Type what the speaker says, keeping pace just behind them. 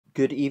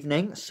Good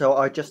evening. So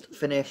I just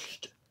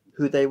finished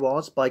Who They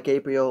Was by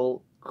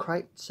Gabriel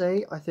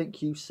Krauze, I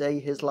think you say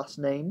his last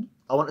name.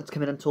 I wanted to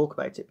come in and talk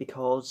about it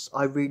because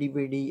I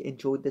really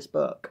enjoyed this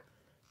book.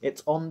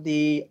 It's on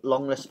the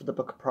long list for the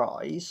Booker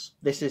Prize.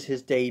 This is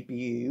his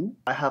debut.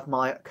 I have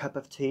my cup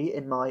of tea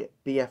in my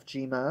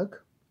BFG mug.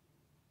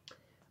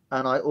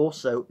 And I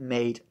also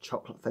made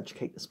chocolate fudge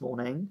cake this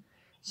morning.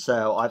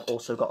 So I've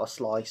also got a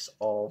slice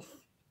of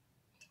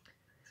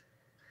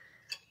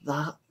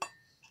that.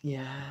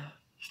 Yeah.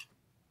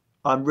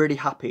 I'm really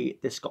happy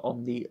this got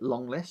on the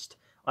long list.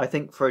 I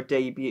think for a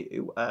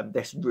debut,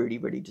 this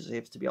really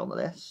deserves to be on the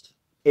list.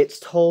 It's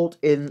told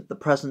in the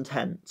present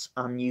tense,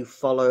 and you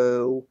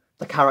follow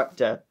the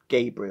character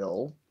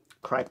Gabriel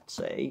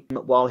Krauze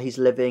while he's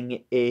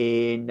living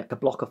in a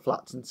block of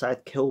flats in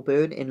South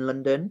Kilburn in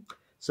London.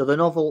 So the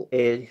novel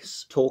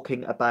is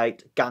talking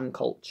about gang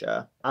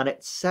culture, and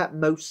it's set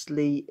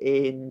mostly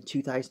in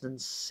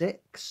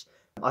 2006.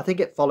 I think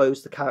it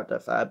follows the character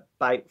for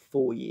about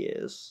 4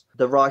 years.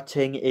 The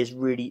writing is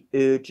really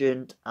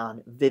urgent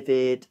and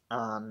vivid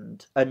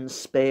and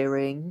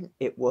unsparing.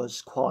 It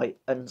was quite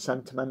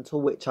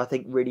unsentimental, which I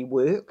think really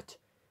worked.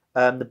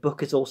 The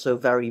book is also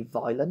very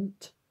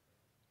violent.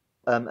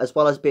 As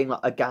well as being like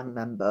a gang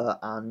member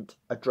and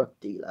a drug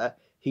dealer,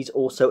 he's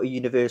also a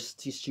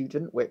university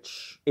student,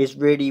 which is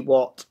really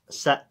what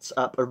sets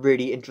up a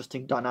really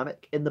interesting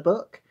dynamic in the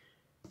book.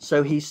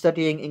 So he's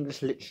studying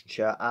English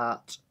literature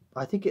at,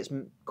 I think it's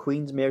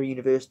Queen's Mary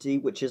University,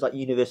 which is like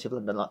University of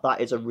London. Like,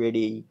 that is a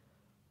really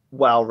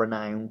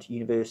well-renowned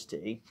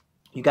university.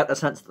 You get the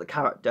sense that the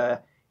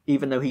character,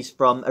 even though he's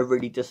from a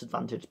really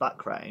disadvantaged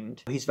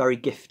background, he's very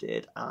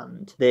gifted,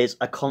 and there's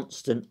a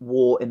constant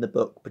war in the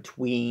book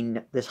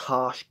between this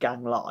harsh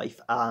gang life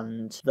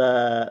and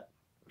the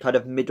kind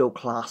of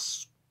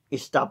middle-class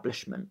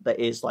establishment that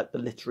is like the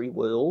literary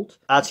world.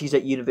 As he's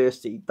at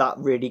university, that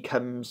really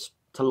comes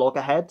to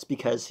loggerheads,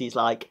 because he's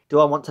like, do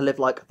I want to live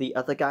like the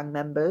other gang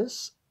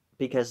members,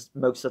 because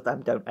most of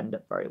them don't end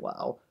up very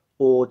well,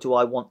 or do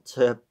I want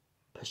to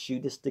pursue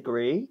this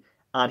degree?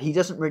 And he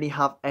doesn't really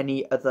have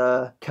any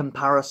other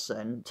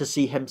comparison to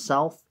see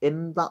himself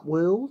in that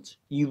world.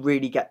 You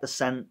really get the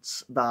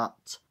sense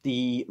that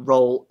the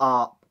role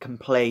art can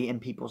play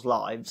in people's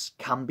lives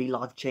can be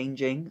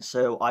life-changing.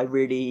 So I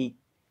really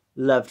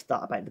loved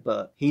that about the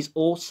book. He's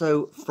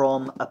also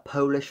from a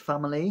Polish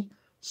family,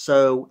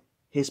 so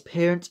his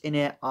parents in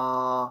it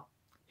are...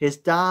 His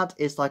dad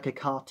is like a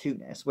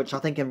cartoonist, which I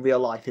think in real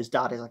life his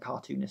dad is a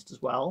cartoonist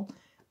as well.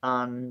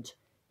 And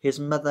his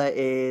mother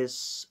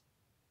is...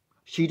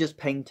 She does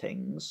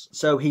paintings.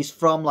 So he's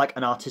from like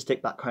an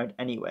artistic background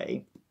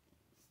anyway.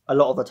 A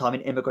lot of the time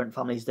in immigrant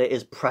families, there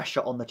is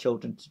pressure on the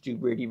children to do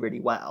really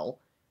well.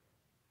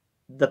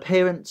 The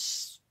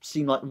parents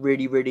seem like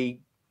really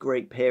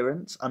great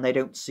parents, and they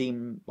don't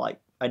seem like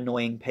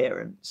annoying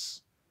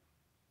parents.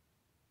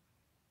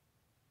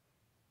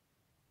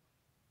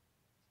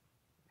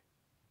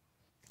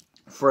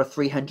 For a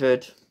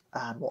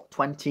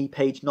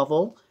 320-page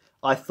novel,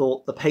 I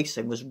thought the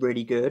pacing was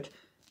really good.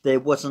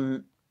 There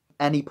wasn't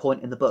any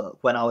point in the book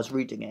when I was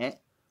reading it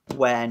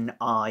when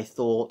I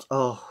thought,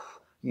 oh,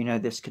 you know,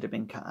 this could have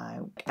been cut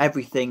out.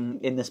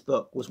 Everything in this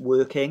book was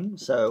working,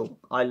 so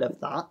I love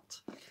that.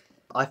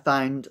 I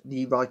found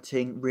the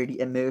writing really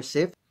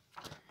immersive. It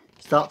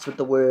starts with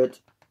the word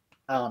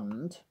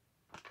and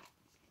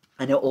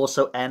it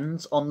also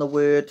ends on the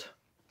word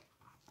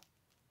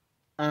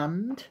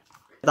and.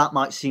 That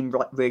might seem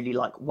really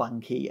like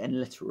wanky and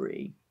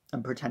literary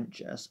and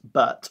pretentious,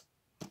 but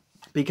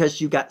because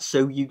you get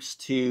so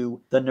used to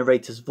the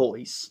narrator's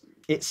voice,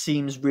 it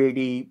seems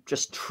really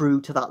just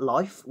true to that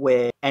life,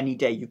 where any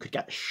day you could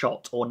get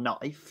shot or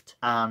knifed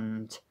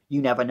and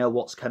you never know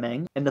what's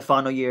coming. In the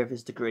final year of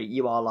his degree,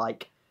 you are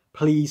like,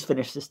 please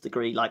finish this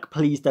degree, like,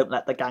 please don't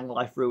let the gang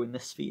life ruin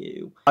this for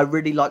you. I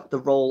really liked the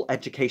role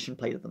education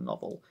played in the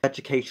novel.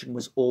 Education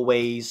was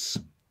always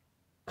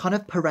kind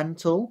of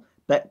parental,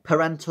 but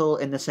parental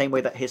in the same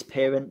way that his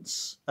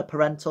parents are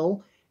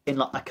parental, in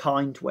like a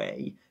kind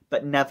way,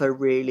 but never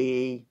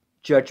really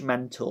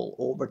judgmental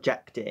or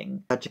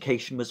rejecting.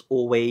 Education was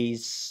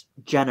always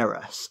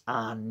generous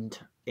and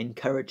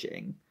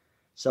encouraging.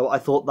 So I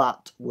thought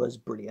that was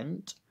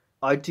brilliant.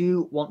 I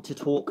do want to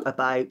talk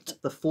about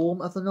the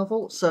form of the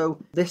novel.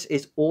 So this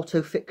is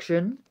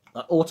autofiction.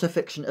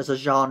 Autofiction as a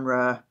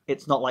genre,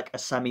 it's not like a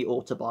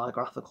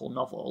semi-autobiographical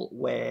novel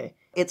where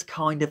it's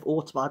kind of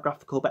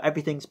autobiographical, but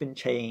everything's been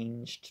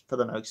changed for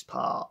the most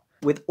part.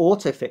 With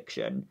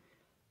autofiction,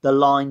 the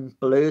line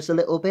blurs a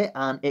little bit,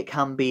 and it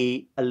can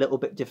be a little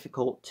bit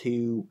difficult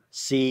to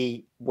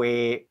see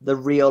where the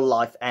real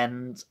life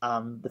ends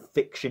and the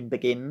fiction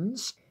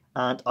begins.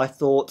 And I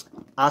thought,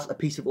 as a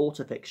piece of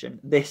autofiction,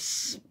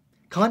 this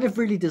kind of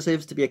really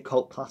deserves to be a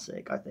cult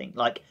classic, I think.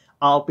 Like,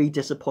 I'll be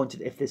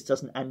disappointed if this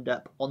doesn't end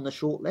up on the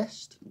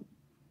shortlist.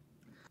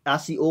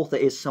 As the author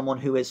is someone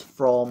who is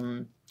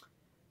from,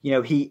 you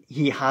know,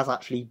 he has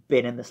actually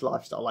been in this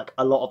lifestyle. Like,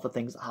 a lot of the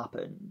things that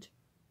happened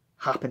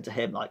to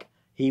him. Like,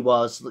 he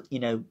was, you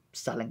know,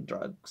 selling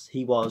drugs.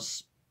 He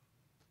was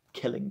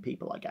killing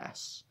people, I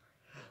guess.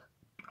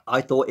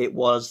 I thought it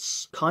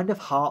was kind of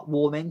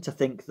heartwarming to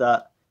think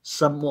that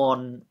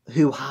someone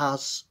who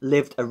has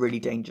lived a really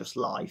dangerous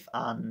life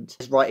and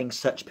is writing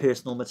such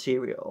personal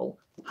material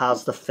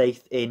has the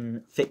faith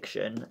in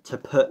fiction to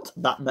put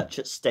that much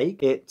at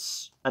stake.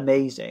 It's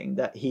amazing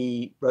that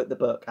he wrote the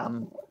book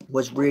and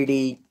was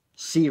really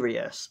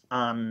serious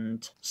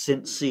and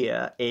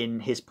sincere in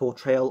his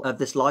portrayal of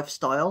this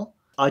lifestyle.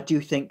 I do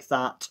think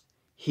that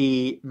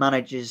he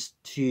manages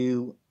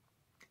to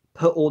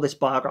put all this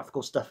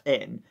biographical stuff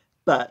in,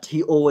 but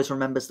he always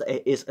remembers that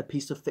it is a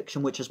piece of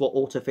fiction, which is what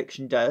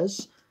autofiction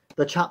does.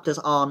 The chapters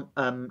aren't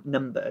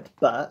numbered,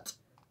 but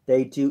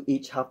they do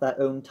each have their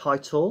own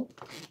title,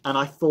 and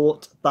I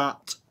thought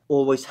that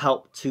always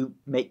helped to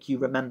make you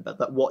remember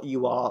that what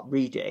you are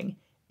reading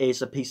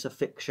is a piece of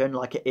fiction,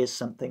 like it is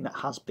something that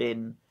has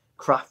been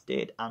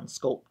crafted and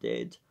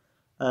sculpted.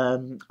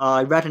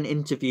 I read an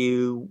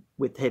interview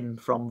with him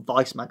from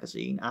Vice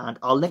magazine, and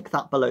I'll link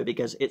that below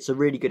because it's a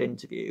really good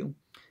interview.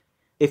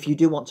 If you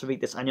do want to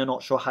read this and you're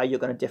not sure how you're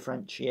going to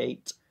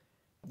differentiate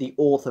the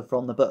author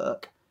from the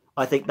book,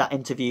 I think that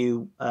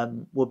interview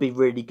will be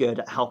really good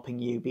at helping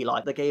you be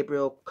like, the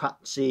Gabriel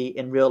Krauze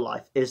in real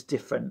life is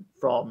different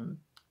from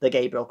the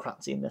Gabriel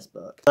Krauze in this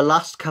book. The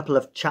last couple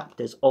of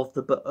chapters of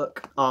the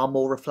book are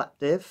more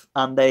reflective,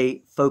 and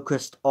they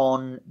focused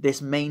on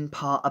this main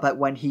part about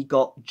when he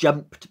got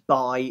jumped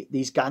by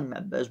these gang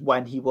members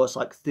when he was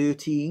like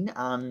 13,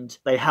 and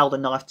they held a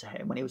knife to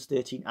him when he was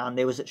 13, and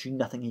there was actually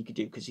nothing he could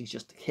do because he's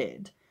just a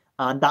kid.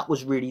 And that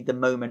was really the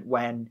moment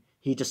when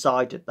he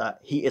decided that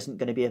he isn't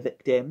going to be a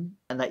victim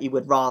and that he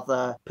would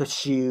rather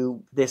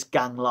pursue this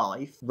gang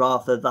life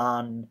rather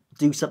than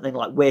do something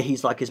like where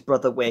he's like his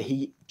brother, where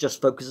he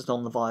just focuses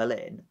on the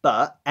violin.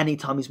 But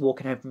anytime he's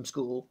walking home from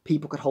school,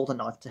 people could hold a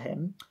knife to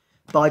him.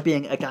 By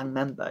being a gang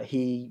member,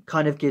 he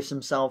kind of gives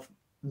himself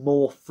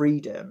more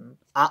freedom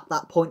at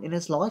that point in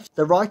his life.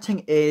 The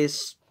writing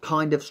is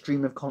kind of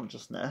stream of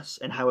consciousness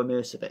in how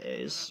immersive it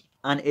is.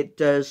 And it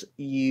does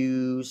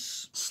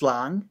use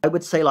slang. I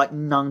would say like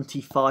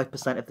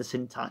 95% of the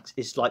syntax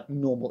is like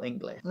normal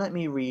English. Let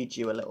me read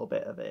you a little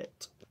bit of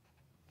it.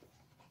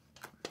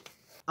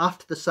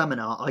 After the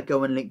seminar, I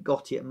go and link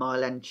Gotti at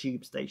Mile End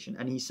Tube Station,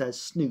 and he says,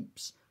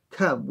 "Snoops,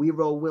 come, we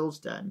roll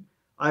Willesden.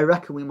 I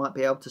reckon we might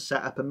be able to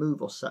set up a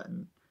move or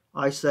something."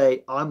 I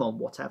say, "I'm on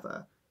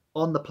whatever."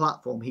 On the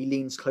platform, he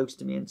leans close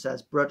to me and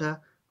says, "Brother,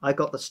 I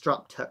got the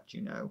strap tucked,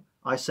 you know."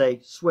 I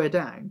say, "Swear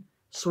down."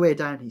 "Swear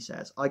down," he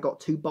says. "I got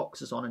 2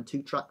 boxers on and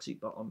 2 tracksuit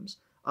bottoms."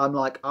 I'm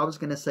like, "I was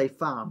going to say,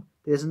 fam,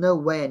 there's no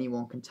way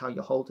anyone can tell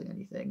you're holding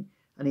anything."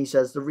 And he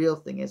says, "The real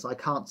thing is I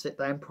can't sit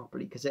down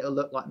properly because it'll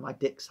look like my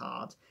dick's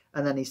hard."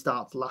 And then he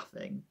starts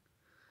laughing.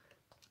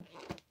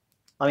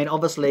 I mean,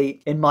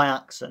 obviously, in my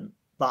accent,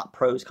 that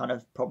prose kind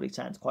of probably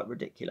sounds quite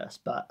ridiculous.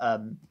 But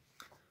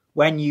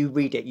when you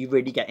read it, you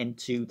really get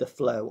into the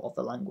flow of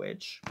the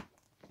language.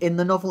 In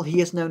the novel,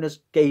 he is known as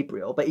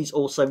Gabriel, but he's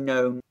also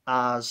known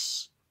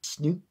as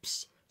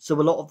Snoops.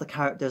 So a lot of the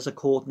characters are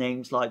called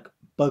names like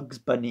Bugs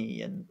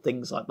Bunny and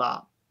things like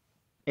that.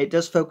 It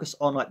does focus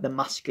on like the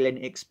masculine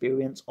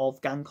experience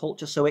of gang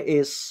culture, so it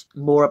is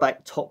more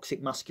about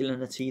toxic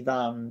masculinity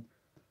than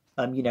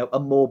you know, a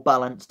more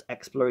balanced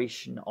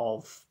exploration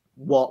of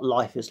what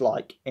life is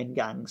like in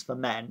gangs for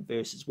men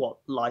versus what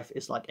life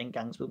is like in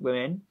gangs with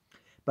women.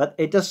 But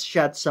it does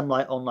shed some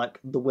light on like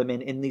the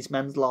women in these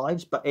men's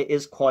lives, but it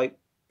is quite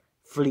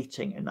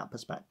fleeting in that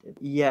perspective.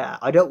 Yeah,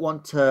 I don't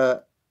want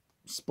to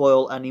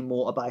spoil any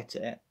more about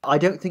it. I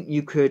don't think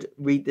you could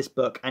read this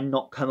book and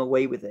not come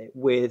away with it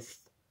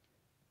with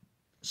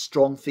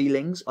strong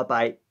feelings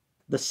about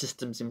the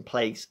systems in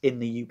place in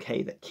the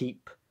UK that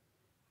keep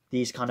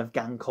these kind of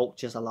gang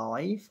cultures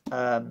alive.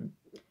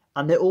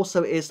 And there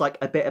also is like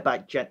a bit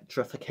about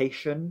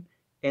gentrification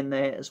in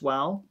there as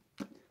well.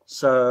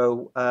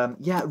 So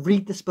yeah,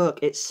 read this book.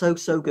 It's so,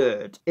 so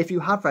good. If you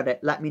have read it,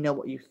 let me know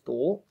what you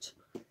thought.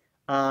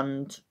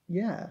 And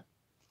yeah.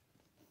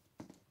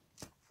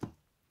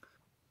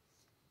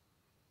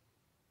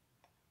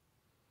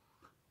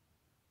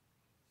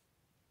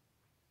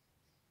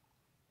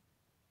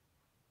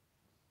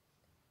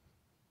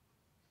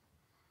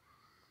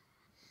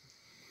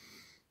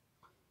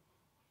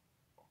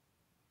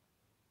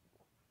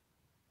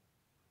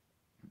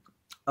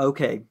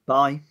 Okay,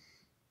 bye.